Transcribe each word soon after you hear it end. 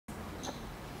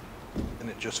and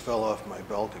it just fell off my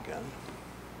belt again.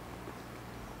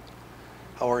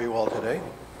 How are you all today?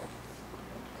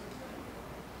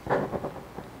 Okay.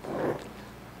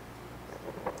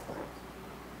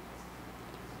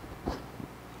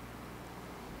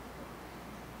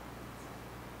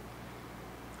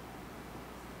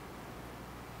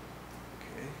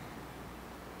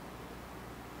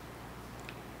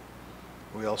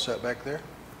 We all set back there?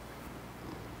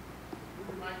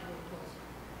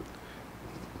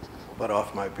 But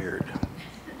off my beard.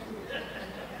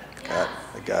 I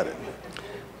got it.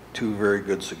 Two very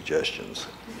good suggestions.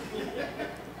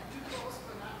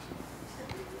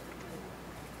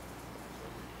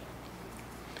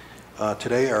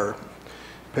 Today our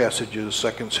passage is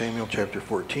 2 Samuel chapter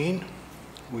 14.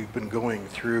 We've been going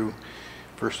through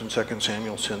 1 and 2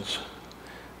 Samuel since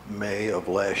May of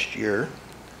last year,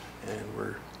 and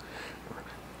we're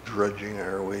drudging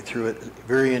our way through it.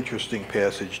 Very interesting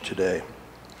passage today.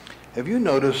 Have you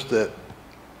noticed that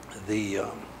the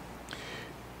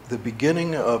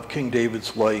beginning of King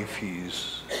David's life,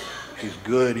 he's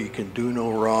good, he can do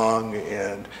no wrong,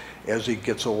 and as he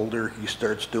gets older, he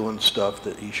starts doing stuff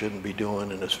that he shouldn't be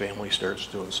doing, and his family starts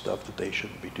doing stuff that they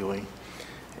shouldn't be doing.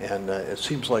 And it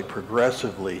seems like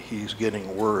progressively he's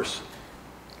getting worse.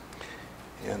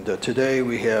 And today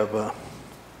we have a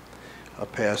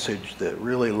passage that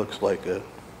really looks like a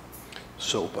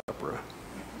soap opera.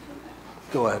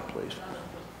 Go ahead, please.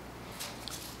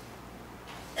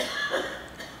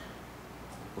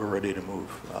 We're ready to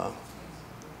move.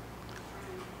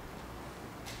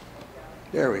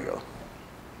 There we go.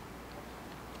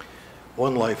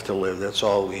 One life to live, that's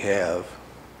all we have.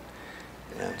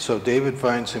 And so David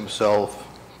finds himself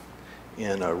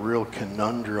in a real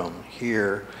conundrum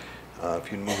here.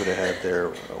 If you move it ahead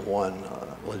there,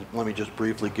 let me just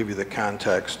briefly give you the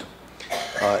context.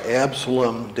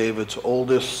 Absalom, David's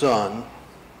oldest son,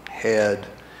 had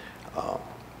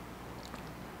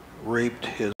raped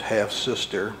his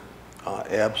half-sister,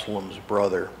 Absalom's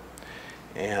brother,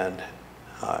 and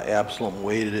Absalom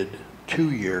waited 2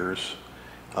 years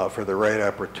for the right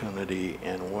opportunity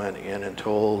and went in and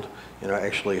told,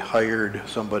 actually hired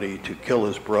somebody to kill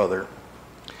his brother.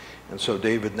 And so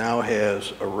David now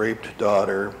has a raped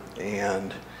daughter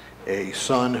and a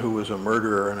son who was a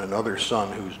murderer and another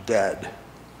son who's dead,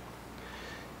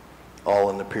 all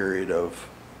in the period of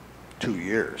 2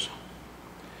 years.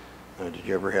 Did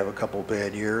you ever have a couple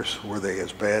bad years? Were they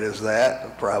as bad as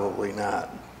that? Probably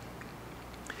not.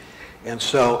 And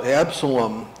so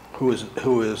Absalom, who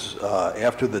is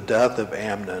after the death of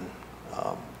Amnon,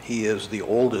 he is the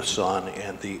oldest son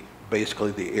and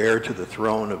basically the heir to the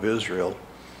throne of Israel.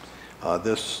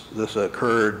 This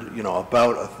occurred,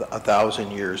 about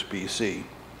 1,000 years BC.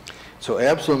 So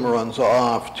Absalom runs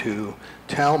off to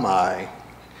Talmai,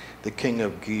 the king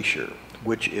of Geshur,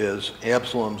 which is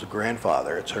Absalom's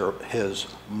grandfather. It's his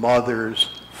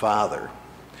mother's father,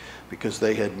 because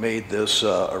they had made this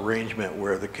arrangement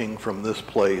where the king from this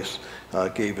place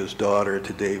gave his daughter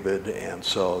to David, and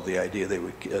so the idea they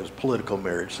would, as political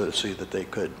marriage, to see that they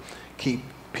could keep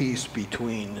peace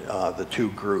between the two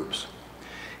groups.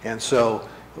 And so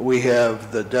we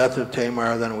have the death of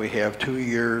Tamar, then we have 2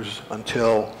 years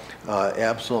until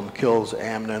Absalom kills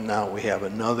Amnon. Now we have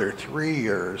another 3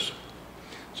 years,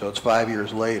 so it's 5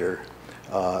 years later,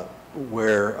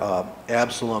 where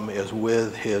Absalom is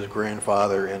with his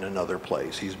grandfather in another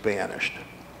place. He's banished.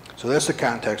 So that's the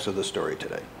context of the story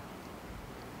today.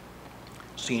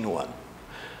 Scene 1.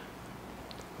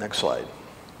 Next slide.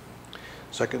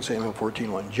 2 Samuel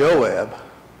 14:1. Joab,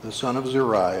 the son of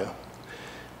Zeruiah,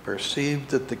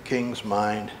 perceived that the king's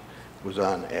mind was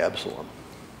on Absalom.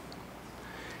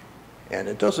 And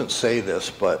it doesn't say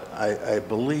this, but I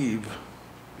believe,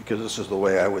 because this is the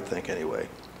way I would think anyway,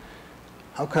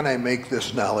 how can I make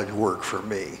this knowledge work for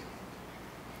me?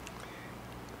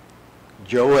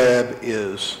 Joab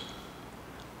is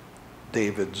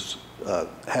David's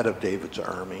head of David's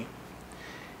army.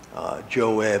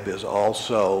 Joab is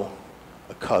also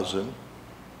a cousin.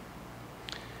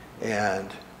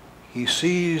 And he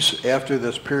sees after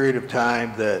this period of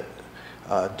time that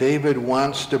David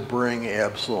wants to bring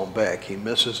Absalom back. He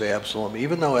misses Absalom,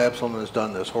 even though Absalom has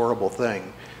done this horrible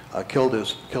thing, killed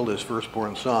his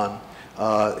firstborn son.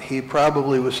 He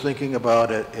probably was thinking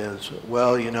about it as,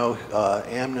 well,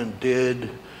 Amnon did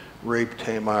rape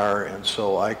Tamar, and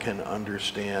so I can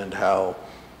understand how,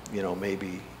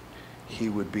 maybe he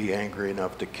would be angry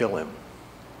enough to kill him.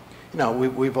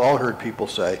 We've all heard people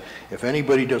say, if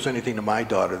anybody does anything to my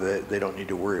daughter, they don't need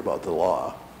to worry about the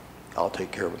law. I'll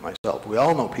take care of it myself. We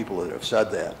all know people that have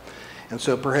said that. And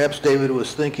so perhaps David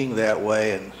was thinking that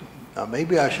way, and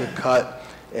maybe I should cut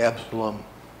Absalom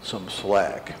some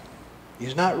slack.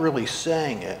 He's not really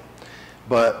saying it,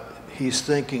 but he's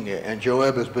thinking it. And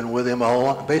Joab has been with him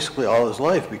basically all his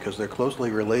life because they're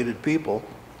closely related people.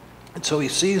 And so he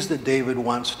sees that David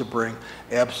wants to bring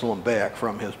Absalom back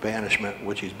from his banishment,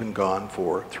 which he's been gone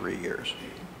for 3 years.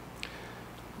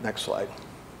 Next slide.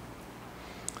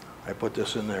 I put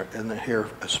this in here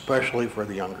especially for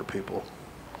the younger people.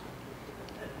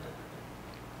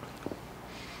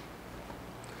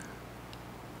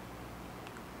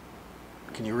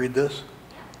 Can you read this?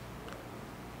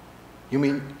 You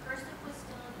mean? Cursive was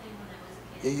still a thing when I was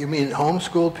a kid. You mean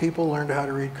homeschooled people learned how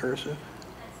to read cursive?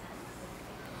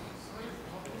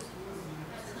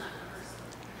 That's not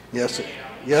cursive.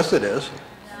 Yes, it is.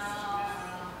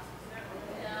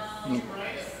 No.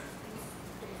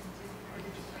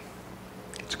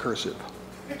 It's cursive.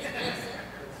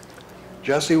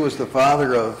 Jesse was the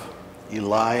father of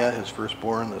Eliah, his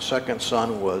firstborn. The second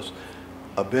son was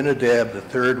Abinadab. The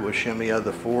third was Shimea.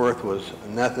 The fourth was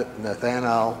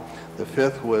Nethanel. The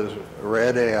fifth was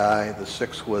Radai. The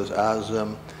sixth was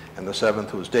Azim. And the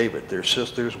seventh was David. Their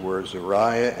sisters were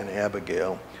Zeruiah and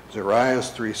Abigail. Zeruiah's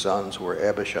 3 sons were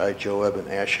Abishai, Joab, and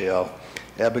Asahel.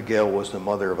 Abigail was the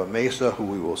mother of Amasa, who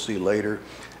we will see later,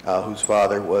 whose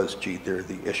father was Jether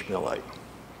the Ishmaelite.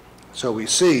 So we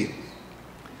see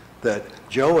that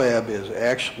Joab is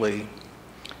actually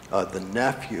the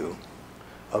nephew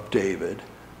of David.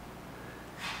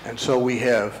 And so we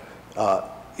have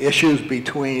issues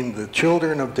between the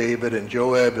children of David, and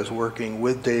Joab is working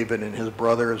with David, and his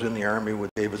brother is in the army with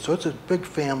David. So it's a big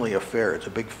family affair. It's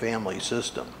a big family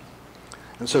system.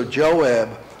 And so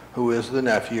Joab, who is the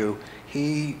nephew,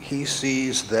 he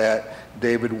sees that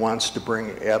David wants to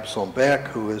bring Absalom back,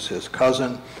 who is his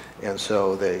cousin, and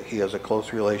so he has a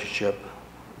close relationship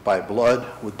by blood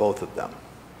with both of them.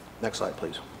 Next slide,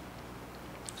 please.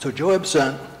 So Joab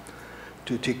sent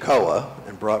to Tekoa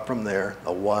and brought from there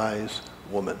a wise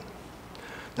woman.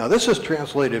 Now this is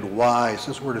translated wise.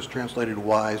 This word is translated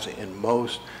wise in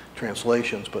most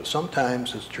translations, but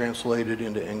sometimes it's translated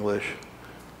into English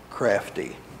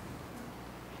crafty.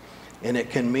 And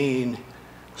it can mean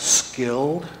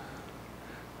skilled,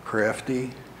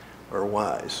 crafty, or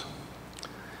wise.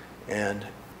 And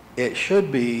it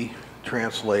should be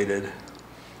translated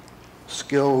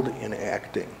skilled in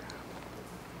acting,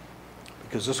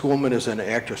 because this woman is an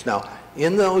actress. Now,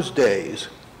 in those days,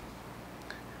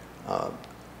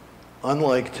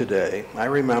 unlike today, I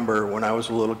remember when I was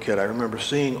a little kid, I remember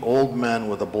seeing old men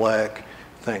with a black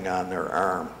thing on their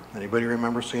arm. Anybody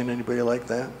remember seeing anybody like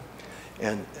that?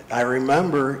 And I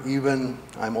remember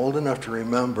I'm old enough to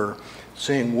remember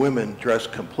seeing women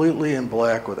dressed completely in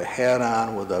black with a hat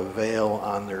on, with a veil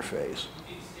on their face.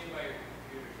 You need to stand by your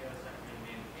computer, Jess, not going to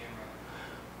be in the camera.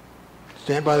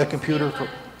 Stand by the computer for,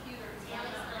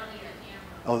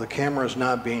 Yeah, the camera is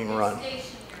not being run. stationary.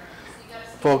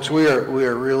 Folks, we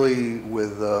are really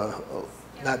with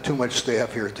not too much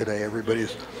staff here today.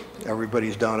 Everybody's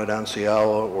down at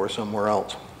Anciala or somewhere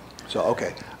else. So,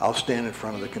 okay, I'll stand in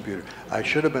front of the computer. I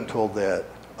should have been told that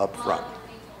up front.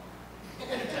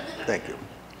 Thank you.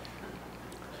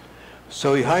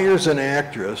 So he hires an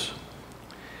actress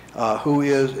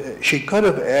this could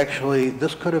have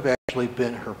actually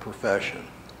been her profession.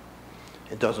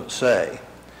 It doesn't say.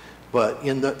 But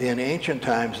in ancient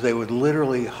times, they would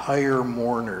literally hire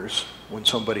mourners when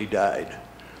somebody died.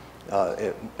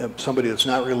 Somebody that's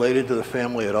not related to the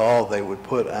family at all, they would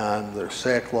put on their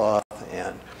sackcloth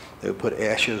and they would put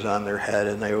ashes on their head,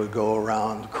 and they would go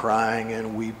around crying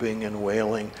and weeping and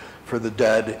wailing for the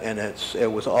dead. And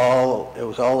it was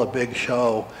all a big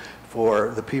show for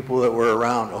the people that were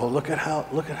around. Oh, look at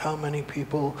how many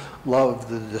people loved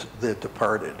the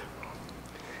departed.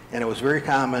 And it was very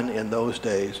common in those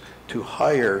days to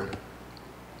hire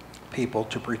people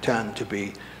to pretend to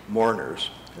be mourners.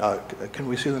 Can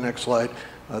we see the next slide?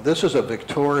 This is a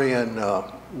Victorian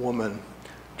woman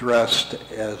dressed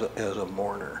as a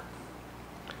mourner.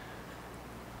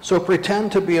 So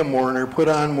pretend to be a mourner, put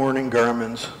on mourning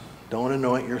garments, don't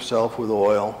anoint yourself with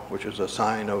oil, which is a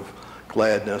sign of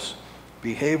gladness.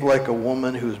 Behave like a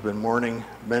woman who's been mourning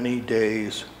many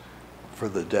days for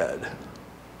the dead.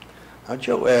 Now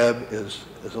Joab is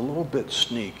a little bit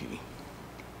sneaky.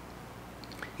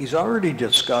 He's already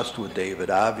discussed with David,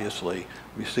 obviously.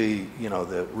 We see,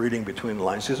 the reading between the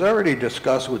lines. He's already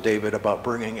discussed with David about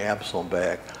bringing Absalom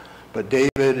back. But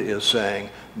David is saying,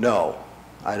 no,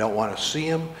 I don't want to see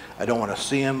him. I don't want to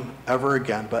see him ever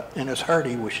again. But in his heart,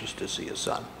 he wishes to see his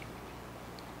son.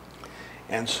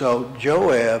 And so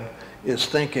Joab is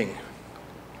thinking,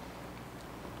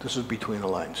 this is between the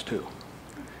lines too,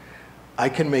 I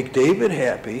can make David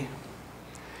happy,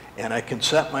 and I can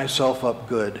set myself up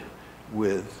good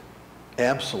with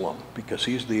Absalom, because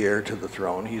he's the heir to the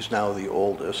throne. He's now the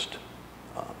oldest,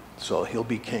 so he'll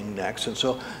be king next. And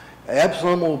so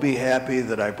Absalom will be happy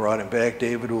that I brought him back.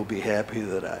 David will be happy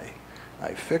that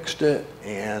I fixed it,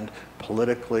 and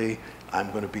politically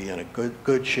I'm going to be in a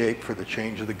good shape for the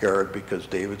change of the guard, because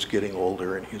David's getting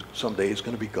older and someday he's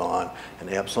going to be gone, and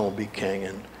Absalom will be king,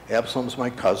 and Absalom's my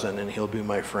cousin and he'll be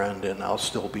my friend, and I'll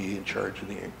still be in charge of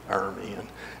the army, and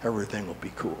everything will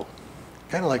be cool.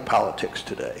 Kind of like politics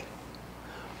today.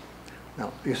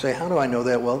 Now, you say, how do I know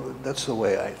that? Well, that's the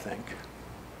way I think.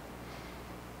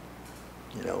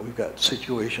 You know, we've got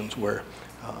situations where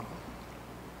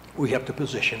we have to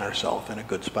position ourselves in a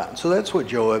good spot. And so that's what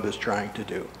Joab is trying to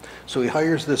do. So he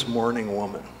hires this mourning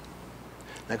woman.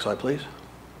 Next slide, please.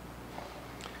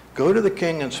 Go to the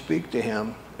king and speak to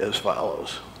him as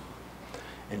follows.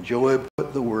 And Joab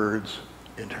put the words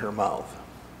into her mouth.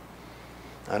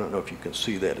 I don't know if you can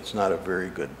see that. It's not a very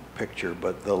good picture,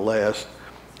 but the last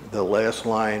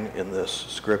line in this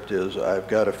script is, I've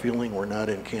got a feeling we're not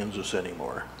in Kansas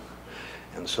anymore.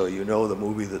 And so you know the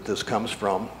movie that this comes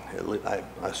from. I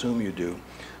assume you do.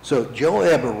 So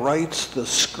Joab writes the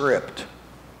script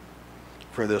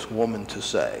for this woman to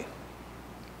say.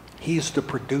 He's the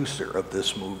producer of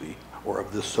this movie, or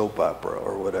of this soap opera,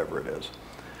 or whatever it is.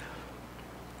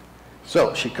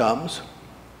 So she comes.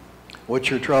 What's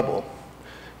your trouble?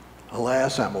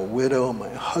 Alas, I'm a widow. My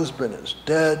husband is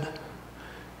dead.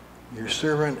 Your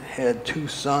servant had 2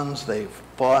 sons. They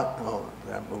fought, oh,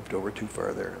 that moved over too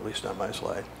far there, at least on my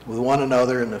slide, with one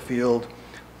another in the field.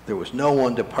 There was no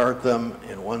one to part them,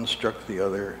 and one struck the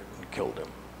other and killed him.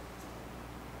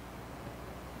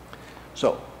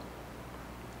 So,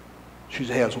 she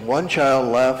has 1 child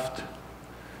left.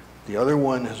 The other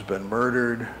one has been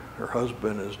murdered. Her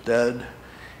husband is dead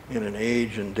in an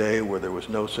age and day where there was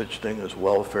no such thing as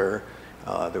welfare.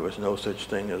 There was no such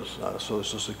thing as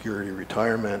Social Security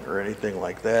retirement or anything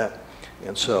like that.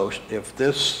 And so if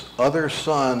this other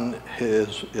son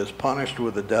is punished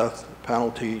with a death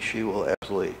penalty, she will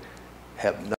absolutely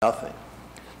have nothing.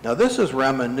 Now this is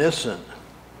reminiscent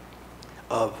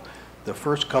of the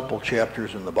first couple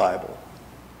chapters in the Bible.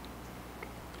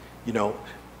 You know,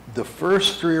 the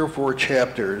first 3 or 4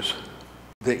 chapters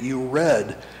that you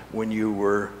read when you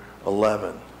were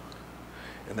 11.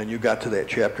 And then you got to that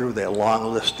chapter with that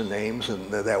long list of names, and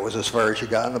that was as far as you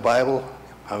got in the Bible.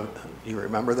 You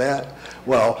remember that?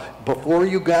 Well, before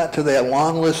you got to that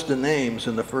long list of names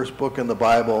in the first book in the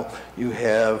Bible, you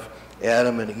have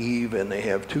Adam and Eve, and they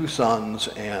have 2 sons,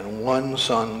 and one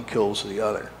son kills the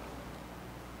other.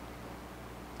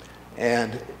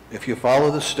 And if you follow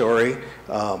the story,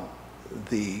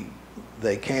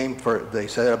 they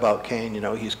said about Cain, you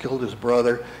know, he's killed his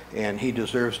brother and he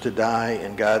deserves to die,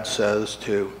 and God says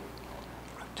to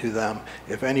them,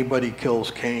 if anybody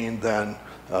kills Cain, then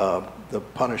the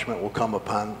punishment will come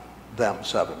upon them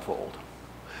 7-fold.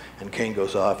 And Cain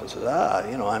goes off and says,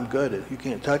 you know, I'm good. You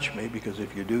can't touch me, because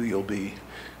if you do, you'll be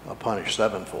punished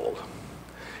 7-fold.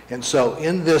 And so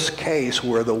in this case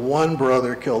where the one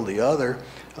brother killed the other,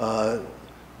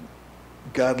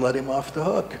 God let him off the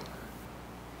hook.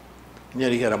 And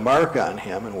yet he had a mark on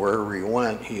him, and wherever he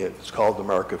went, it's called the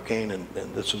mark of Cain, and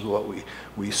this is what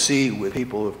we see with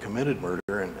people who have committed murder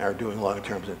and are doing long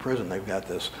terms in prison. They've got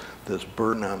this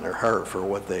burden on their heart for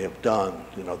what they have done,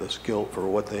 you know, this guilt for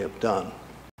what they have done.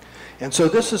 And so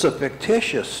this is a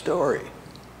fictitious story.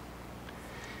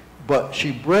 But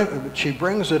she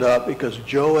brings it up because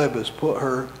Joab has put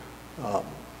her,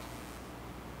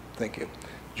 thank you,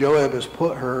 Joab has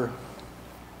put her,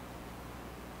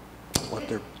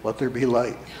 let there be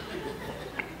light.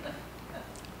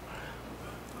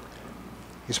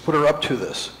 He's put her up to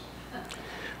this.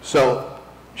 So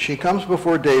she comes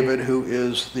before David, who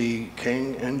is the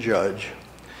king and judge,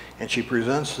 and she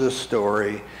presents this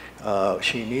story.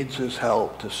 She needs his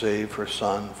help to save her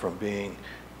son from being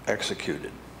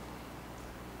executed.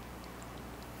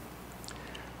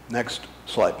 Next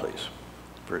slide, please.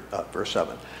 Verse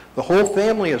 7. The whole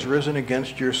family has risen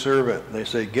against your servant. They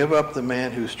say, give up the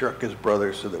man who struck his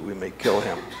brother so that we may kill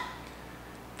him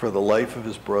for the life of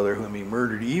his brother whom he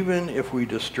murdered, even if we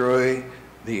destroy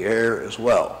the heir as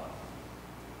well.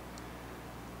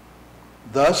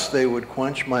 Thus they would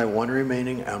quench my one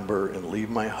remaining ember and leave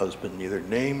my husband neither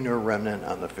name nor remnant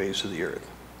on the face of the earth.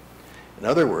 In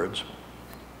other words,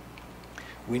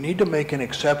 we need to make an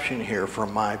exception here for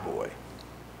my boy.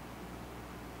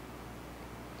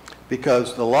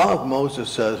 Because the law of Moses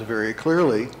says very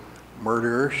clearly,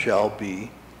 murderer shall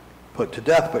be put to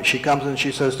death. But she comes and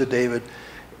she says to David,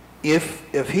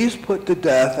 if he's put to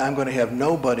death, I'm going to have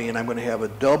nobody, and I'm going to have a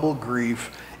double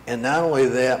grief, And not only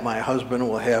that, my husband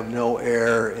will have no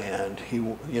heir, and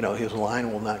his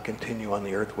line will not continue on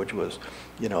the earth, which was,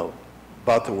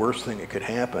 about the worst thing that could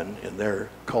happen in their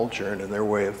culture and in their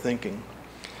way of thinking.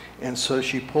 And so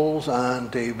she pulls on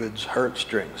David's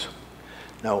heartstrings.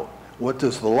 Now, what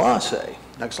does the law say?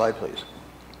 Next slide, please.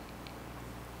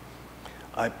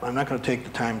 I'm not going to take the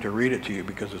time to read it to you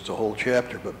because it's a whole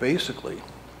chapter, but basically,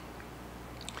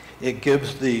 it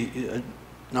gives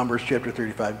Numbers chapter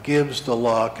 35 gives the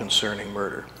law concerning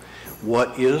murder.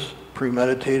 What is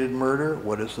premeditated murder?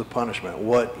 What is the punishment?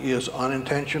 What is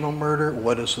unintentional murder?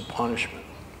 What is the punishment?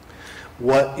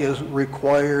 What is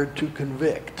required to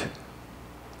convict?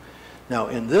 Now,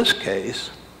 in this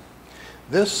case,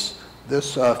 this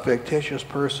fictitious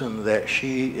person that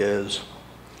she is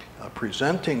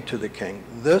presenting to the king,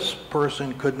 this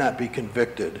person could not be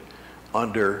convicted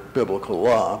under biblical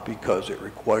law because it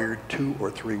required 2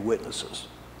 or 3 witnesses.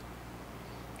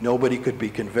 Nobody could be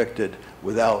convicted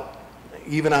without,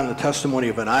 even on the testimony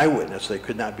of an eyewitness, they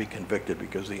could not be convicted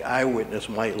because the eyewitness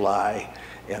might lie,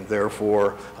 and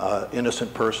therefore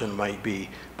innocent person might be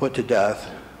put to death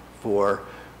for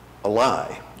a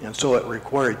lie. And so it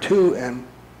required 2 and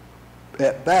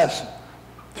at best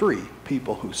 3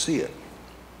 people who see it.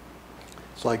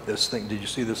 It's like this thing. Did you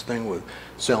see this thing with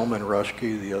Salman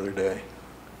Rushdie the other day?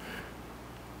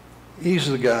 He's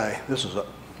the guy, this is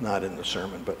not in the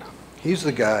sermon, but he's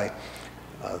the guy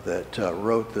that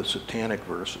wrote the Satanic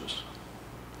Verses.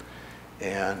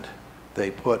 And they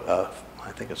put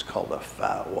I think it's called a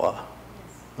fatwa.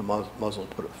 The Muslims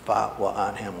put a fatwa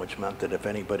on him, which meant that if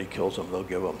anybody kills him, they'll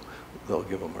give him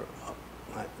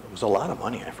it was a lot of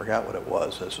money. I forgot what it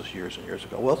was. This was years and years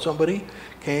ago. Well, somebody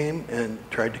came and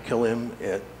tried to kill him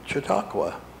at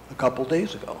Chautauqua a couple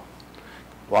days ago.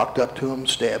 Walked up to him,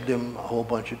 stabbed him a whole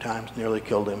bunch of times, nearly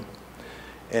killed him.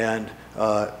 And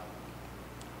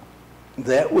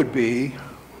that would be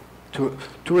two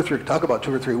or three, talk about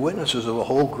 2 or 3 witnesses of a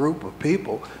whole group of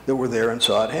people that were there and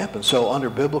saw it happen. So under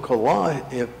biblical law,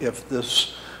 if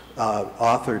this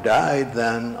author died,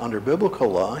 then under biblical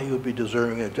law, he would be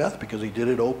deserving of death because he did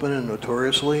it open and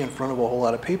notoriously in front of a whole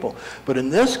lot of people. But in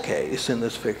this case, in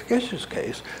this fictitious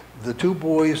case, the 2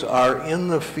 boys are in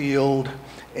the field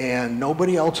and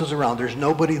nobody else is around. There's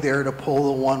nobody there to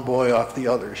pull the one boy off the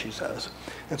other, she says.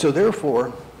 And so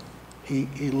therefore, he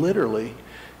literally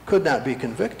could not be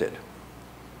convicted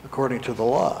according to the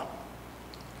law.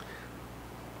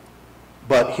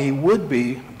 But he would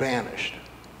be banished.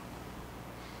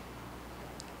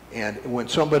 And when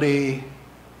somebody,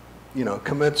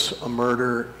 commits a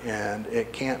murder and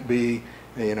it can't be,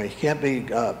 he can't be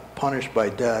punished by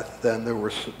death, then there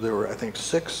were I think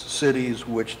 6 cities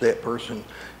which that person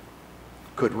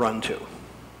could run to.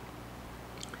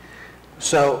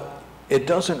 So it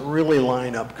doesn't really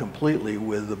line up completely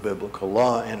with the biblical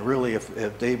law, and really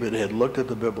if David had looked at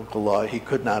the biblical law, he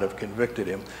could not have convicted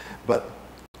him. But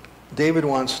David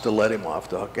wants to let him off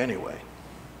the hook anyway.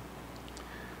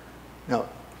 Now,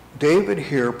 David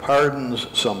here pardons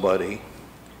somebody,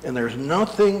 and there's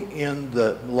nothing in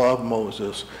the law of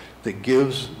Moses that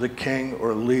gives the king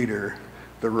or leader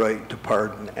the right to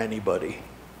pardon anybody.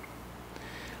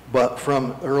 But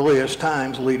from earliest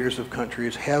times, leaders of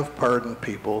countries have pardoned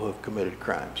people who have committed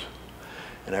crimes.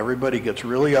 And everybody gets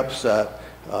really upset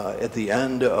at the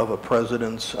end of a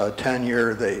president's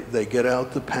tenure. They get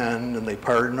out the pen and they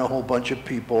pardon a whole bunch of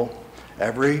people.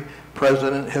 Every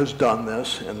president has done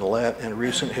this in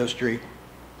recent history.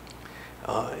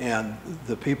 And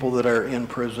the people that are in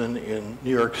prison in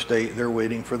New York State, they're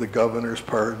waiting for the governor's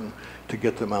pardon to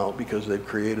get them out because they've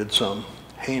created some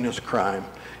heinous crime.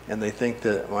 And they think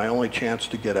that my only chance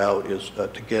to get out is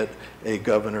to get a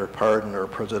governor pardon or a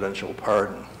presidential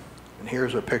pardon. And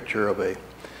here's a picture of a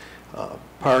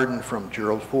pardon from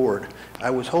Gerald Ford.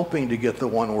 I was hoping to get the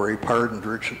one where he pardoned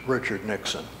Richard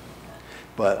Nixon.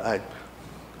 But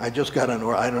I just got on,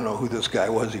 I don't know who this guy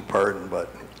was he pardoned,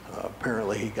 but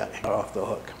apparently he got off the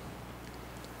hook.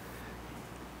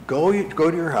 Go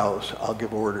to your house, I'll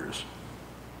give orders.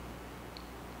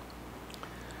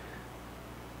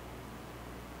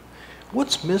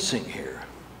 What's missing here?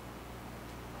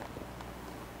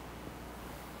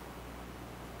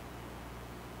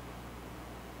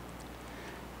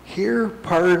 Here,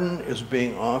 pardon is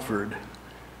being offered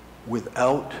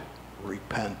without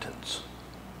repentance.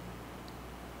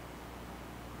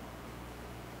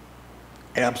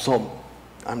 Absalom,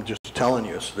 I'm just telling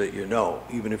you so that you know,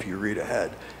 even if you read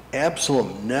ahead,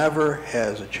 Absalom never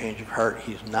has a change of heart.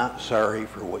 He's not sorry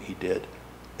for what he did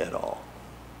at all.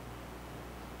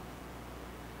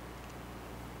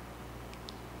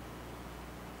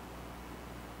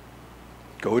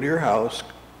 Go to your house,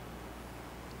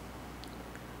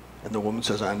 And the woman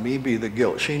says, on me be the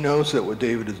guilt. She knows that what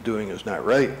David is doing is not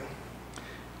right,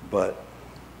 but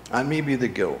on me be the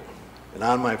guilt, and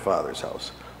on my father's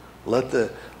house. Let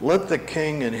the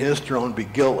king and his throne be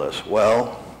guiltless.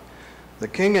 Well, the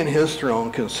king and his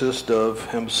throne consist of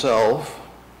himself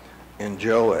and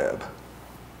Joab,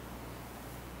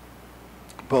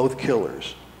 both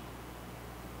killers,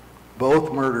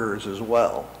 both murderers as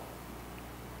well.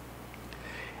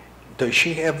 Does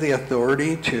she have the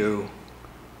authority to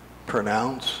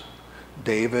pronounce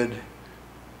David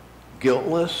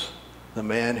guiltless, the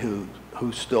man who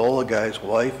stole a guy's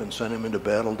wife and sent him into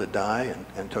battle to die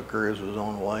and took her as his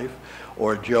own wife?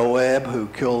 Or Joab, who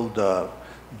killed the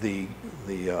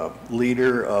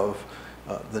leader of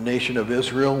the nation of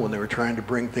Israel when they were trying to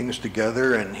bring things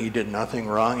together, and he did nothing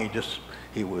wrong.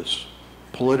 He was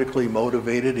politically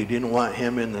motivated. He didn't want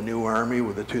him in the new army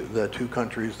with the two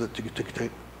countries that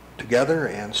together,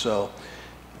 and so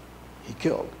he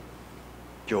killed.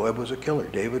 Joab was a killer.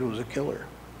 David was a killer.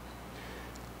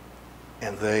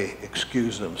 And they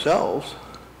excuse themselves.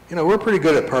 You know, we're pretty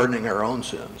good at pardoning our own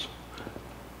sins.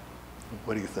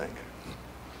 What do you think?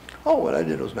 Oh, what I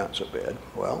did was not so bad.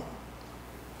 Well,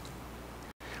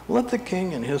 let the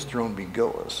king and his throne be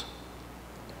guiltless.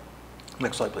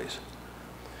 Next slide, please.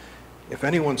 If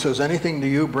anyone says anything to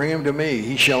you, bring him to me.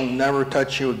 He shall never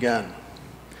touch you again.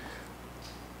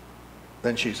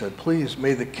 Then she said, please,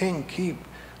 may the king keep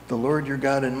the Lord your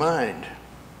God in mind,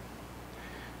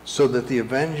 so that the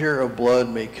avenger of blood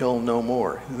may kill no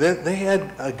more. They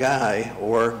had a guy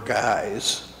or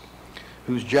guys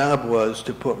whose job was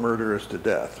to put murderers to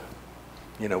death.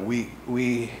 You know,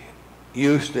 we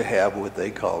used to have what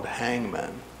they called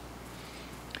hangmen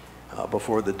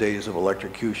before the days of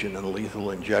electrocution and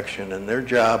lethal injection, and their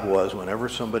job was whenever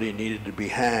somebody needed to be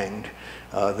hanged,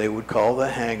 they would call the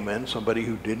hangman, somebody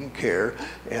who didn't care,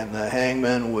 and the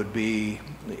hangman would be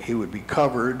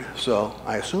covered. So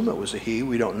I assume it was a he,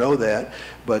 we don't know that,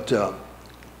 but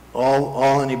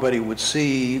all anybody would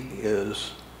see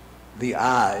is the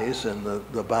eyes and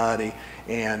the body,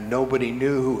 and nobody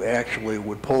knew who actually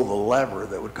would pull the lever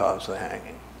that would cause the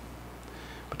hanging.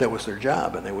 But that was their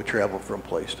job, and they would travel from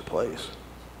place to place.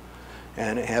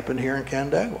 And it happened here in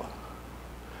Canandaigua.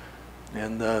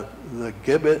 And the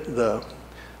gibbet,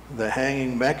 the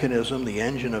hanging mechanism, the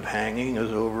engine of hanging,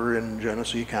 is over in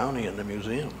Genesee County in the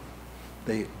museum.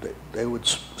 They would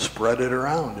spread it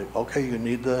around. Okay, you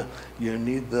need the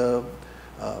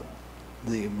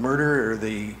murder or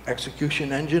the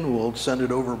execution engine, we'll send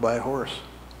it over by horse.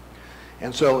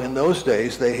 And so in those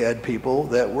days, they had people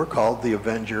that were called the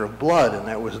Avenger of Blood, and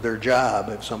that was their job.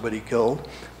 If somebody killed,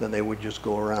 then they would just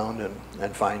go around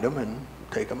and find them and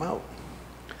take them out.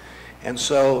 And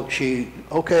so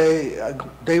okay,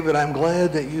 David, I'm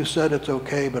glad that you said it's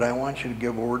okay, but I want you to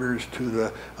give orders to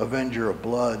the Avenger of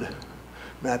Blood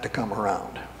not to come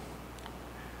around.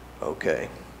 Okay,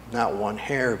 not one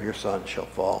hair of your son shall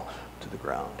fall to the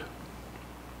ground.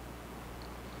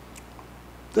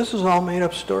 This is all made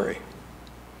up story.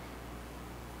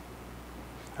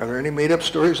 Are there any made up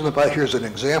stories in the Bible? Here's an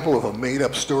example of a made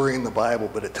up story in the Bible,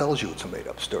 but it tells you it's a made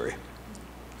up story.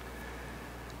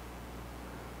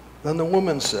 Then the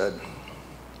woman said,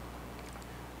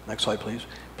 next slide please,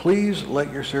 please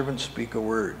let your servant speak a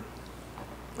word.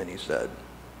 And he said,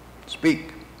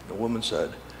 speak. The woman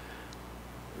said,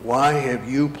 why have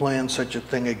you planned such a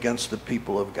thing against the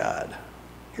people of God?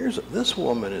 This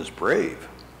woman is brave.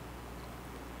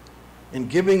 In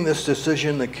giving this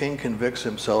decision, the king convicts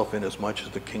himself inasmuch as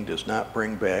the king does not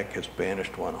bring back his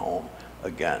banished one home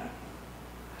again.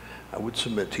 I would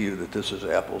submit to you that this is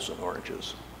apples and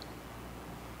oranges.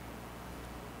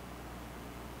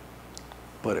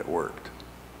 But it worked.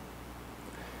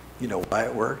 You know why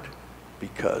it worked?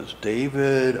 Because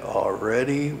David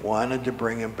already wanted to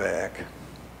bring him back.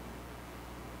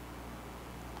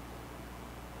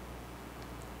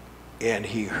 And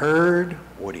he heard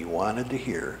what he wanted to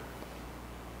hear.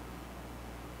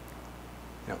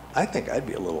 You know, I think I'd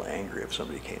be a little angry if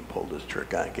somebody came, pulled this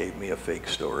trick on, gave me a fake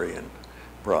story and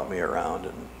brought me around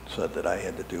and said that I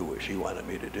had to do what she wanted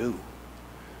me to do.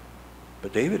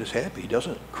 But David is happy. He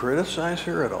doesn't criticize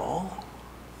her at all.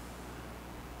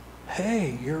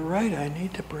 Hey, you're right, I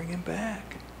need to bring him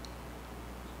back.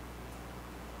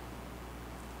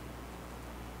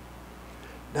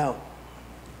 Now,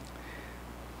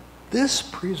 this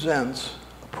presents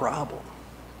a problem.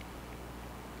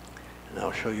 And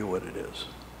I'll show you what it is.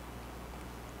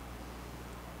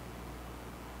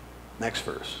 Next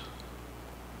verse.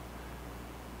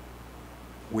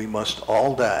 We must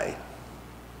all die.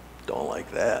 Don't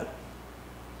like that.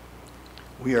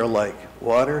 We are like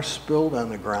water spilled on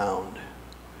the ground,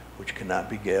 which cannot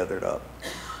be gathered up.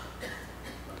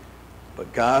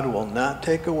 But God will not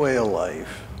take away a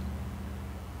life.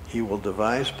 He will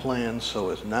devise plans so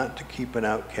as not to keep an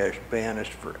outcast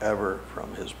banished forever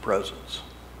from his presence.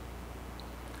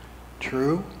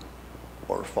 True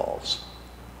or false?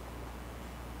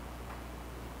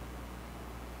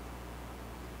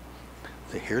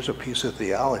 So here's a piece of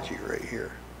theology right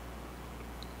here.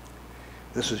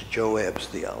 This is Joab's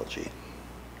theology.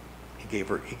 He gave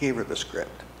her the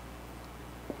script.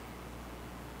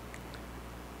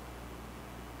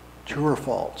 True or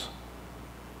false?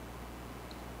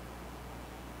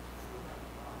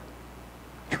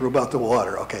 True about the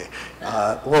water. Okay,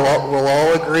 we'll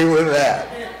all agree with that.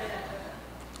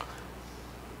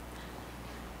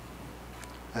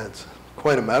 That's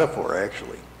quite a metaphor,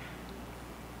 actually.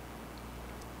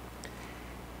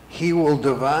 He will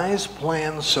devise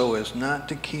plans so as not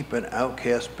to keep an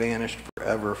outcast banished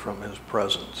forever from his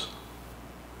presence.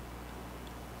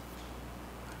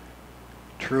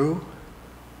 True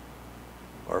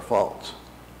or false?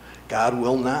 God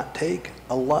will not take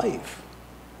a life.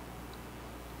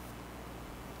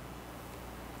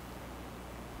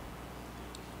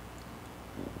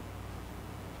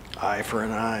 Eye for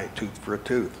an eye, tooth for a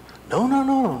tooth. No,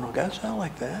 God's not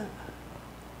like that.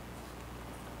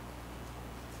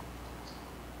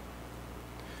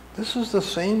 This is the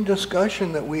same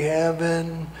discussion that we have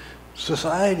in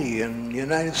society in the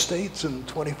United States in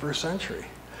the 21st century.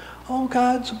 Oh,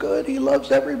 God's good. He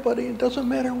loves everybody. It doesn't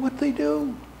matter what they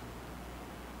do.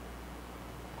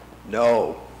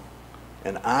 No.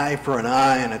 An eye for an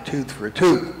eye and a tooth for a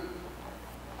tooth.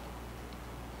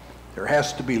 There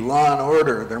has to be law and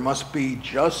order. There must be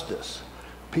justice.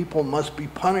 People must be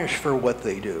punished for what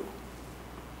they do.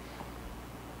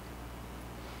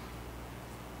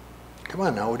 Come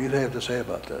on now, what do you have to say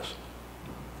about this?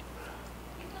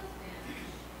 He does banish.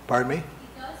 Pardon me? He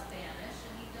does banish,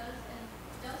 and he does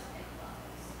take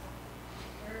lives.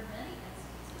 There are many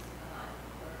instances in the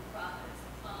Bible where prophets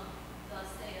come, thus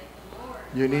saith the Lord.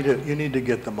 You need to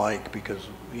get the mic because,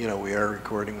 you know, we are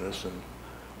recording this and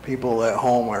people at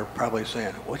home are probably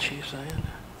saying, what's she saying?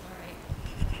 All right.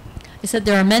 I said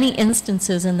there are many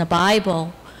instances in the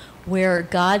Bible where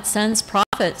God sends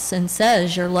prophets and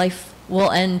says your life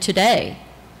will end today.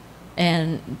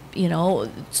 And, you know,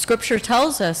 Scripture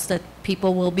tells us that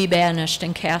people will be banished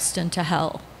and cast into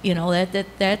hell. You know,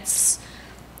 that's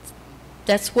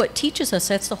what teaches us.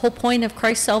 That's the whole point of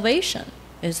Christ's salvation,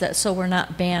 is that so we're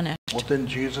not banished. Well, didn't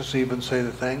Jesus even say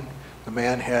the thing? The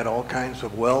man had all kinds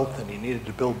of wealth and he needed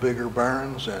to build bigger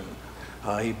barns, and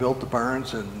he built the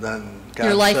barns, and then God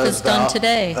Your life says, is done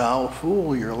today. Thou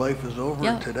fool, your life is over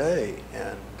Yeah. today.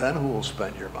 And then who will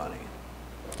spend your money?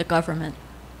 The government.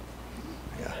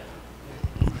 Yeah.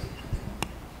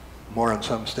 More in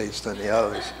some states than the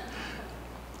others.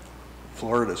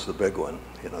 Florida's the big one.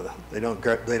 You know, they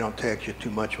don't tax you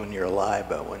too much when you're alive,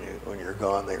 but when you're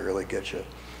gone, they really get you.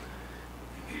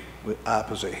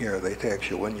 Opposite here, they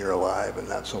tax you when you're alive and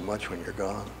not so much when you're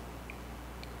gone.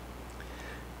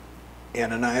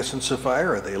 Ananias and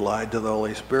Sapphira, they lied to the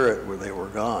Holy Spirit where they were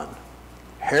gone.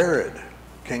 Herod,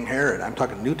 King Herod, I'm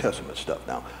talking New Testament stuff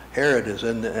now. Herod is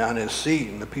on his seat,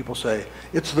 and the people say,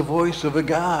 it's the voice of a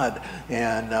god.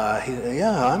 And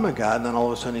yeah, I'm a god. And then all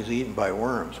of a sudden he's eaten by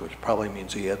worms, which probably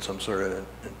means he had some sort of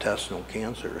intestinal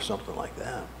cancer or something like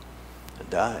that and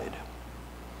died.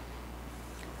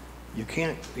 You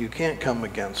can't come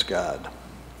against God.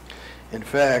 In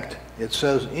fact, it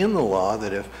says in the law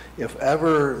that if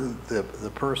ever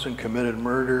the person committed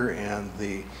murder and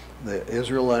the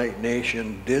Israelite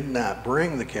nation did not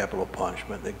bring the capital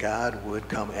punishment, that God would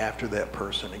come after that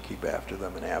person and keep after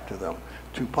them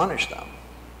to punish them.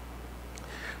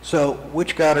 So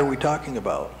which God are we talking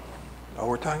about? Oh,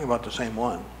 we're talking about the same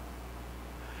one.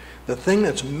 The thing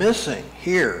that's missing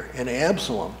here in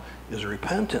Absalom is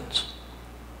repentance.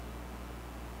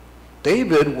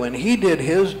 David, when he did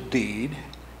his deed,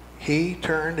 he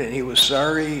turned and he was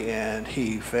sorry and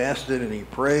he fasted and he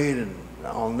prayed and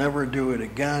I'll never do it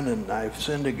again, and I've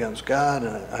sinned against God,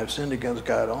 and I've sinned against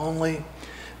God only.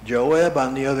 Joab,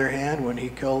 on the other hand, when he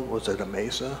killed, was it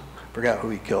Amasa? Forgot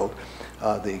who he killed,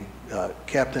 the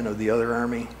captain of the other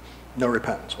army, no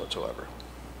repentance whatsoever.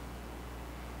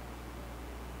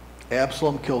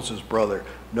 Absalom kills his brother,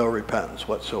 no repentance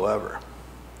whatsoever.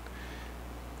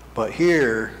 But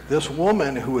here, this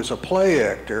woman who is a play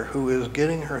actor, who is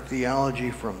getting her theology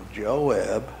from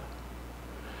Joab,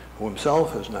 who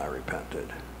himself has not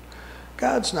repented.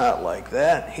 God's not like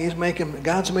that.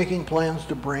 God's making plans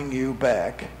to bring you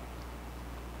back.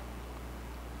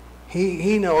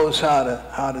 He knows how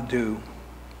to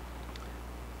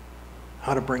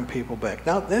bring people back.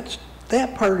 Now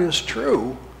that part is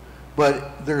true,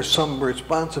 But there's some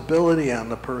responsibility on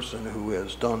the person who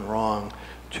has done wrong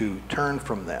to turn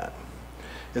from that.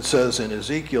 It says in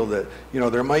Ezekiel that,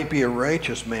 there might be a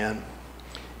righteous man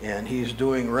and he's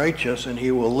doing righteous and he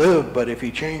will live, but if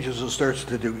he changes and starts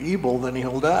to do evil, then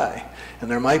he'll die. And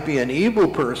there might be an evil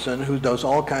person who does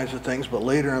all kinds of things, but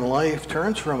later in life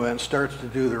turns from it and starts to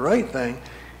do the right thing,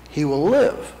 he will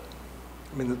live.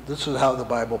 I mean, this is how the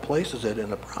Bible places it in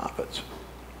the prophets.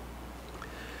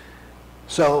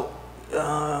 So,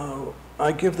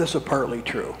 I give this a partly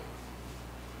true,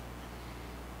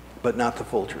 but not the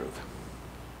full truth.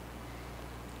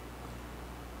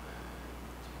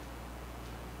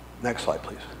 Next slide,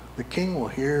 please. The king will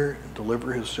hear and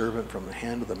deliver his servant from the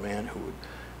hand of the man who would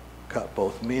cut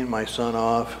both me and my son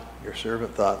off. Your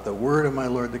servant thought, the word of my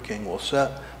lord the king will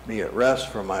set me at rest,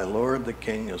 for my lord the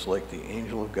king is like the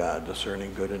angel of God,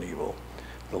 discerning good and evil.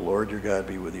 The Lord your God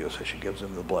be with you. So she gives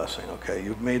him the blessing. Okay,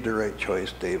 you've made the right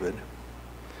choice, David.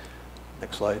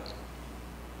 Next slide.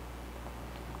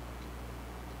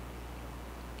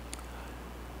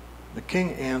 The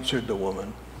king answered the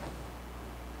woman.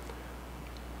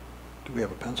 Do we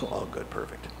have a pencil? Oh, good,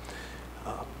 perfect.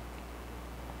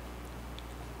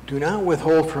 Do not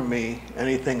withhold from me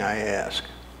anything I ask.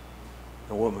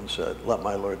 The woman said, let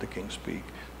my lord the king speak.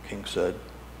 The king said,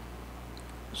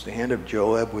 is the hand of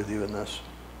Joab with you in this?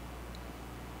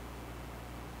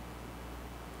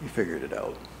 He figured it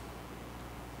out.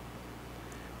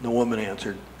 The woman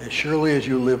answered, as surely as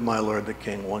you live, my lord the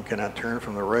king, one cannot turn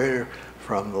from the right or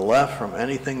from the left from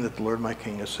anything that the Lord my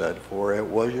king has said, for it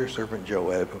was your servant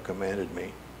Joab who commanded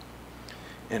me,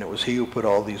 and it was he who put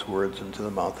all these words into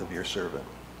the mouth of your servant.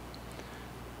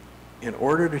 In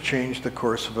order to change the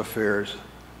course of affairs,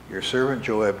 your servant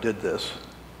Joab did this,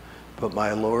 but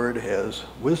my Lord has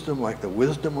wisdom like the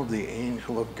wisdom of the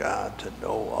angel of God to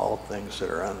know all things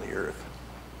that are on the earth.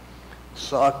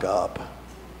 Suck up.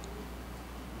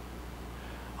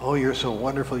 Oh, you're so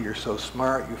wonderful, you're so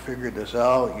smart, you figured this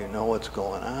out, you know what's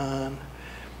going on.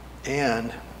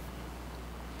 And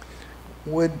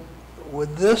would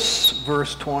this,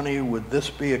 verse 20, would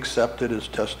this be accepted as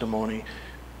testimony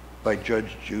by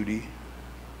Judge Judy?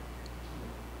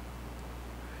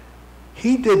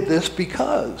 He did this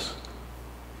because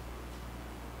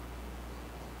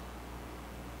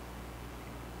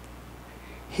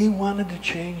he wanted to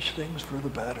change things for the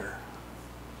better.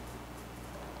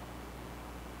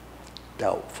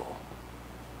 Doubtful.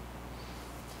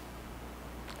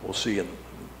 We'll see in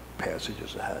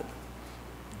passages ahead.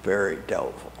 Very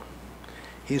doubtful.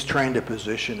 He's trying to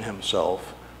position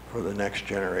himself for the next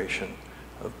generation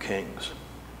of kings.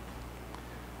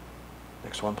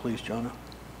 Next one, please, Jonah.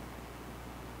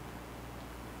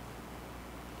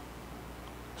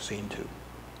 Scene 2.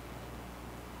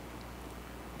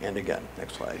 And again,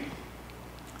 next slide.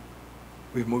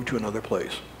 We've moved to another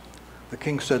place. The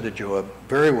king said to Joab,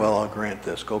 very well, I'll grant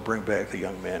this. Go bring back the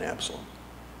young man Absalom.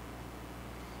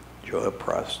 Joab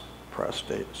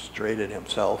prostrated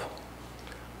himself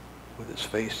with his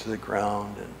face to the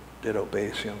ground and did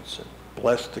obeisance and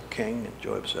blessed the king. And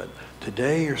Joab said,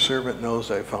 today your servant knows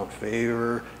I found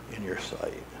favor in your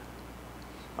sight,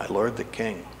 my lord the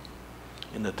king,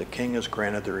 and that the king has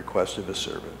granted the request of his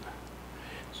servant.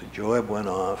 So Joab went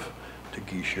off to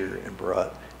Geshur and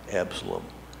brought Absalom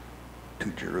to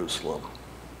Jerusalem.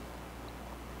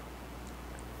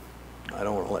 I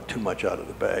don't want to let too much out of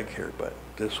the bag here, but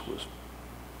this was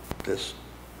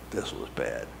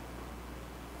bad.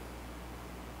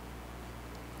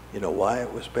 You know why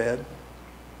it was bad?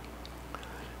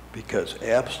 Because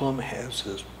Absalom has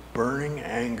this burning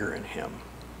anger in him.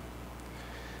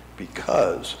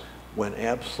 Because when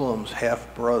Absalom's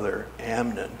half-brother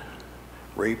Amnon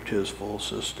raped his full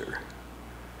sister,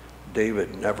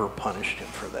 David never punished him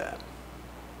for that.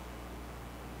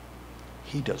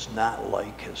 He does not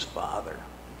like his father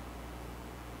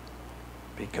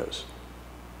because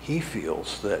he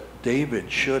feels that David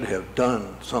should have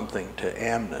done something to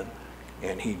Amnon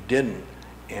and he didn't,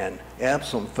 and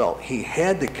Absalom felt he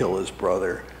had to kill his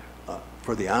brother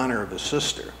for the honor of his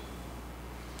sister,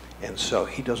 and so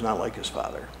he does not like his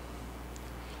father.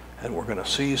 And we're going to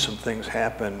see some things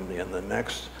happen in the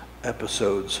next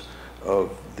episodes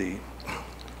of the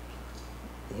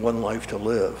One Life to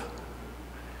Live,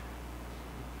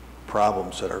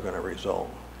 problems that are going to result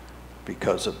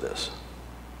because of this.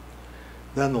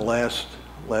 Then the last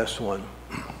one,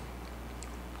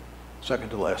 second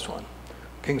to last one.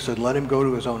 King said, let him go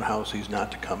to his own house. He's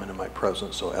not to come into my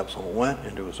presence. So Absalom went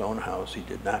into his own house. He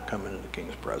did not come into the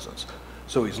king's presence.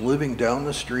 So he's living down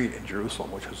the street in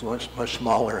Jerusalem, which was much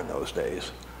smaller in those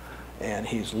days. And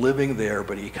he's living there,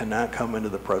 but he cannot come into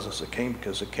the presence of the king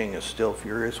because the king is still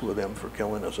furious with him for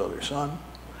killing his other son.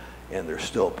 And there's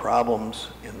still problems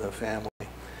in the family.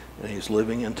 And he's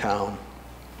living in town,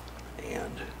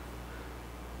 and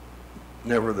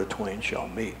never the twain shall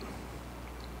meet.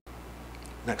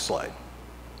 Next slide.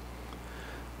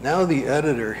 Now the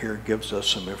editor here gives us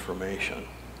some information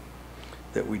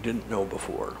that we didn't know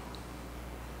before.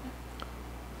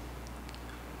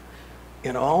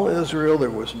 In all Israel,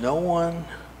 there was no one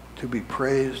to be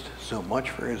praised so much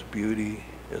for his beauty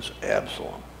as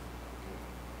Absalom.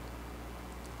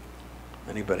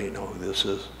 Anybody know who this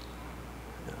is?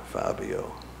 Yeah,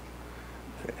 Fabio.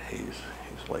 He's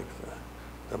like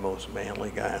the most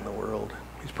manly guy in the world.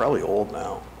 He's probably old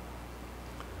now.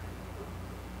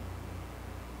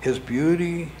 His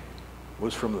beauty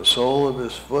was from the sole of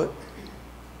his foot.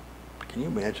 Can you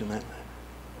imagine that?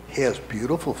 He has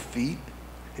beautiful feet.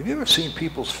 Have you ever seen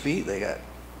people's feet? They got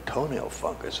toenail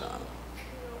fungus on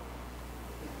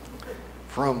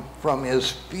them. From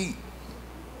his feet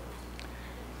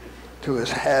to his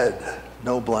head,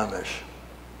 no blemish,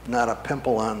 not a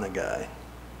pimple on the guy.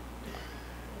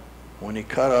 When he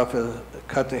cut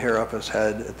the hair off his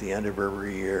head at the end of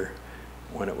every year,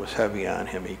 when it was heavy on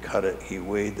him, he cut it. He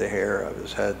weighed the hair of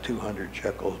his head 200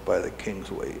 shekels by the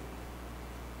king's weight.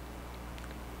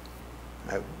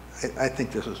 I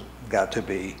think this has got to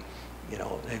be, an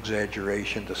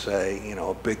exaggeration to say,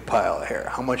 a big pile of hair.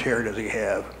 How much hair does he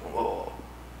have? Oh,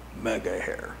 mega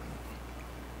hair.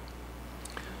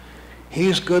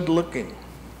 He's good looking.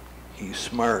 He's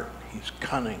smart. He's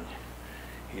cunning.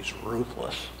 He's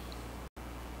ruthless.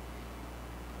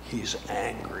 He's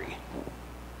angry.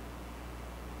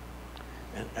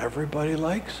 And everybody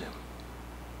likes him.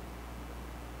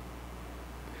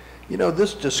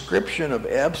 This description of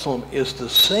Absalom is the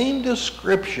same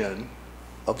description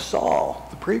of Saul,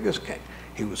 the previous king.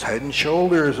 He was head and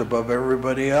shoulders above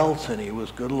everybody else, and he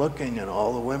was good looking, and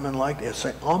all the women liked it. It's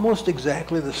almost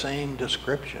exactly the same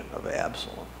description of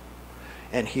Absalom.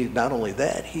 And not only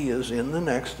that, he is in the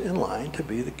next in line to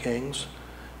be the king's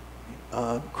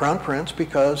crown prince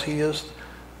because he is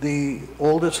the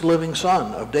oldest living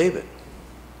son of David.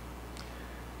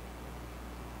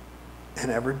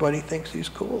 And everybody thinks he's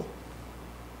cool.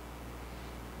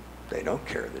 They don't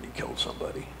care that he killed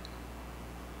somebody.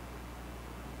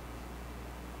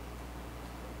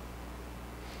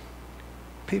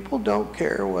 People don't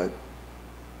care what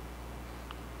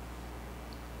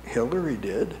Hillary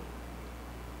did.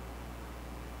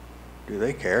 Do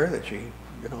they care that she,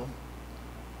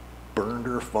 burned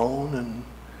her phone and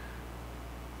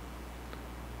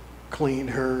cleaned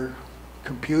her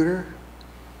computer?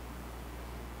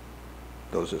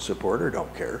 Those that support her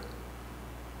don't care.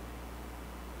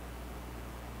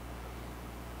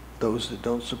 Those that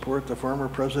don't support the former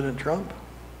President Trump?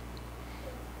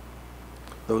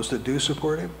 Those that do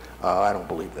support him? I don't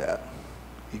believe that.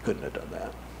 He couldn't have done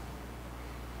that.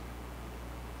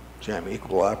 See, I'm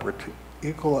equal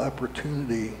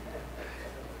opportunity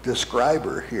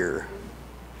describer here.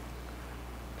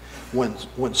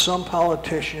 When some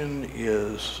politician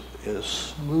is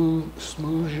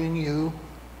smoozing you,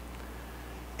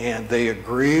 and they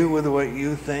agree with what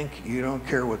you think, you don't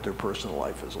care what their personal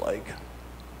life is like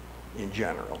in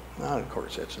general. Now, of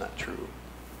course, that's not true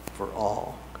for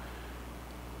all.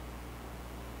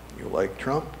 You like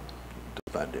Trump,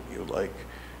 defend him. You like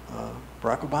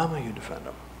Barack Obama, you defend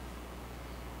him.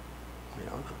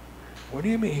 What do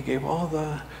you mean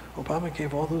Obama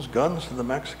gave all those guns to the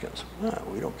Mexicans? No,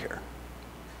 we don't care.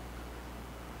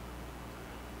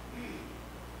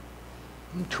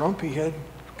 And Trump, he had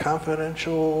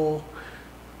confidential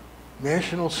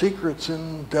national secrets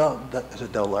in is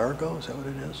it Del Largo? Is that what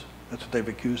it is? That's what they've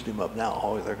accused him of now.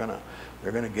 Oh, they're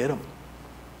gonna get him.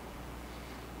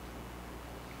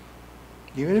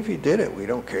 Even if he did it, we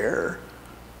don't care.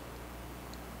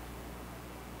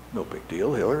 No big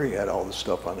deal. Hillary had all this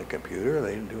stuff on the computer.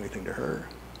 They didn't do anything to her.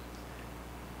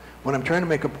 What I'm trying to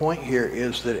make a point here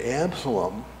is that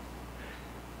Absalom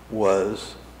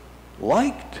was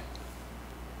liked.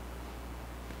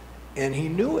 And he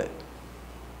knew it.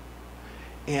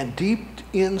 And deep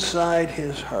inside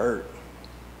his heart,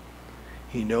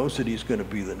 he knows that he's going to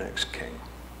be the next king.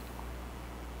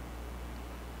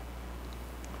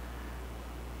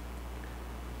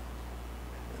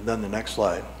 And then the next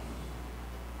slide.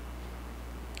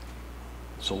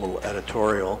 It's a little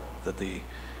editorial that the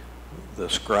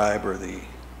scribe or the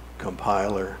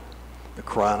compiler, the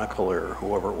chronicler, or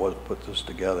whoever it was, put this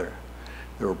together.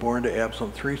 There were born to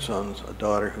Absalom 3 sons, a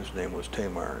daughter whose name was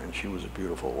Tamar, and she was a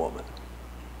beautiful woman.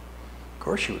 Of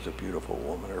course she was a beautiful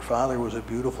woman. Her father was a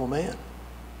beautiful man.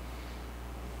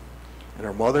 And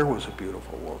her mother was a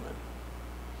beautiful woman.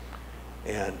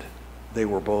 And they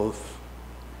were both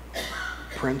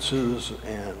princes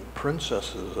and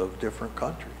princesses of different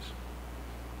countries.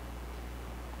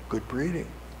 Good breeding.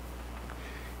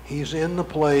 He's in the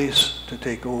place to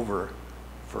take over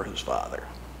for his father.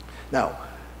 Now,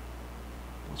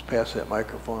 let's pass that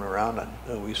microphone around.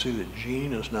 We see that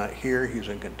Gene is not here. He's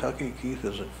in Kentucky. Keith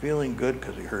isn't feeling good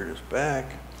because he hurt his back.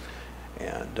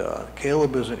 And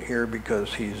Caleb isn't here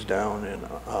because he's down in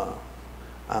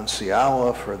on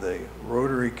Ciala for the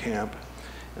Rotary Camp.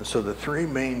 And so the three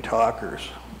main talkers,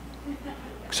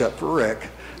 except for Rick,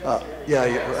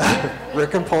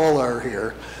 Rick and Paul are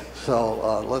here.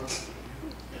 So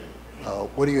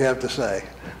what do you have to say?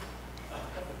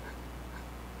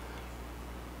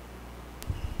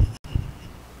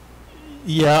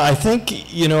 Yeah, I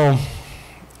think, you know,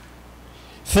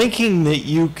 thinking that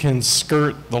you can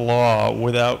skirt the law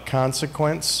without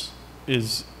consequence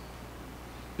is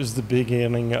the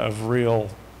beginning of real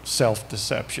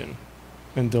self-deception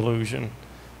and delusion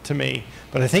to me.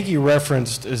 But I think you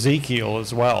referenced Ezekiel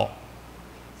as well.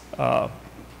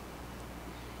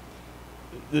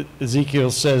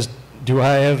 Ezekiel says, "Do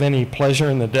I have any pleasure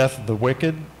in the death of the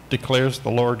wicked, declares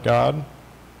the Lord God,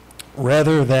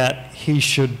 rather that he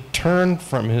should turn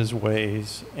from his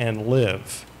ways and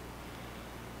live."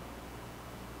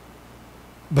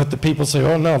 But the people say,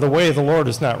 "Oh no, the way of the Lord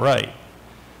is not right."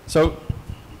 So,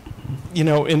 you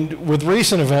know, with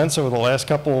recent events over the last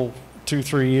couple,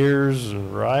 2-3 years,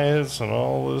 and riots and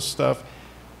all this stuff,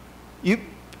 you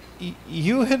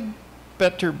had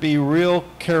better be real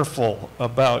careful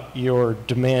about your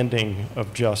demanding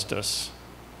of justice.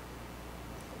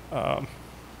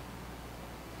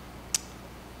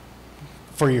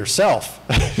 For yourself.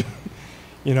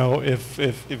 You know,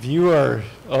 if you are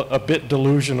a bit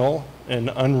delusional and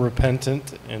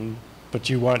unrepentant, but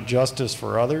you want justice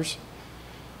for others,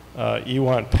 you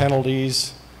want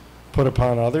penalties put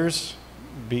upon others,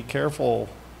 be careful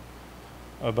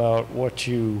about what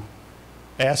you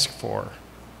ask for.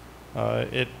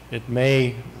 It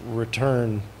may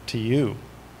return to you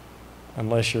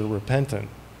unless you're repentant.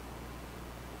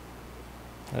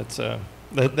 That's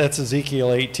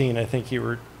Ezekiel 18. I think you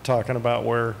were talking about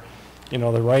where, you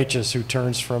know, the righteous who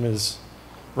turns from his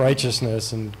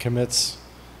righteousness and commits,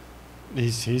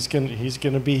 he's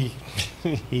gonna be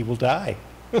he will die.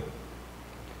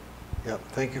 Yep.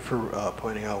 Thank you for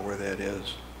pointing out where that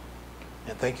is,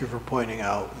 and thank you for pointing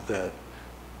out that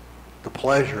the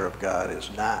pleasure of God is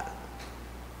not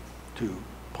to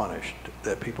punish,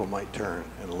 that people might turn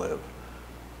and live.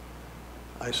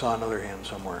 I saw another hand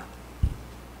somewhere.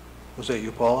 Was that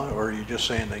you, Paula, or are you just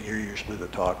saying that you're usually the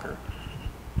talker?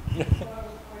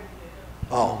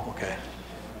 Oh, okay.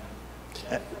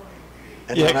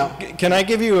 Yeah, can I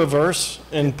give you a verse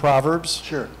in Proverbs?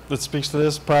 Sure. That speaks to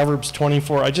this? Proverbs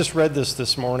 24. I just read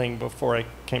this morning before I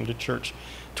came to church.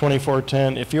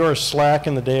 24:10. If you are slack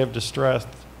in the day of distress,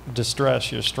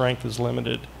 your strength is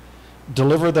limited.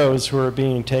 Deliver those who are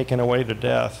being taken away to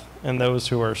death and those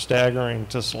who are staggering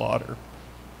to slaughter.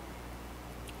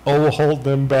 Oh, hold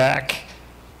them back.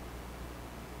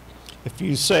 If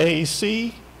you say,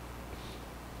 "See,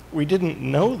 we didn't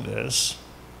know this,"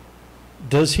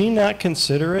 does he not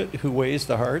consider it who weighs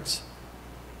the hearts?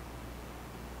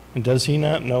 And does he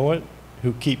not know it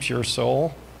who keeps your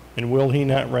soul? And will he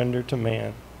not render to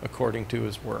man according to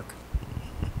his work?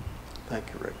 Thank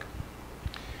you, Rick.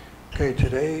 Okay,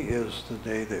 today is the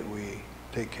day that we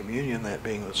take communion, that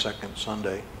being the second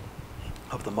Sunday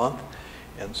of the month.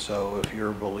 And so if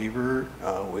you're a believer,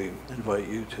 we invite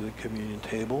you to the communion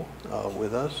table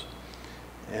with us.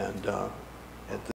 And